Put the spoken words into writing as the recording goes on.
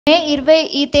మే 20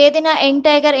 ఈ తేదీన young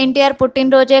tiger NTR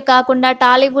పుట్టినరోజే కాకుండా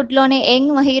టాలీవుడ్‌లోని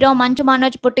యంగ్ హీరో మంచు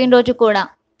మనోజ్ పుట్టినరోజు కూడా.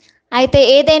 అయితే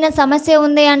ఏదైనా సమస్య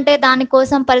ఉంది అంటే దాని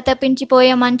కోసం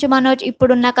పరితపించిపోయే మంచు మనోజ్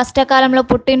ఇప్పుడున్న కష్టకాలంలో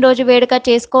పుట్టినరోజు వేడుక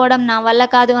చేసుకోవడం నా వల్ల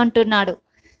కాదు అంటున్నాడు.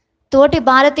 తోటి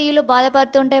భారతీయులు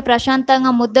బాధపడుతుంటే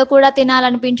ప్రశాంతంగా ముద్ద కూడా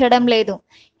తినాలనిపించడం లేదు.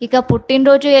 ఇక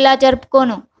పుట్టినరోజు ఎలా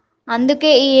జరుపుకోను?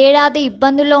 అందుకే ఈ ఏడాది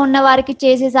ఇబ్బందుల్లో ఉన్న వారికి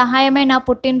చేసే సహాయమే నా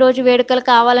పుట్టినరోజు వేడుకలు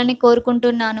కావాలని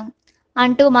కోరుకుంటున్నాను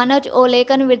అంటూ మనోజ్ ఓ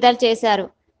లేఖను విడుదల చేశారు.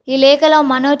 ఈ లేఖలో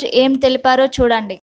మనోజ్ ఏం తెలిపారో చూడండి.